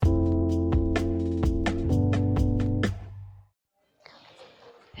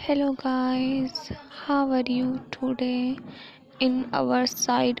Hello guys, how are you today? In our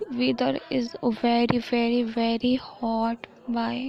side weather is very hot. Why?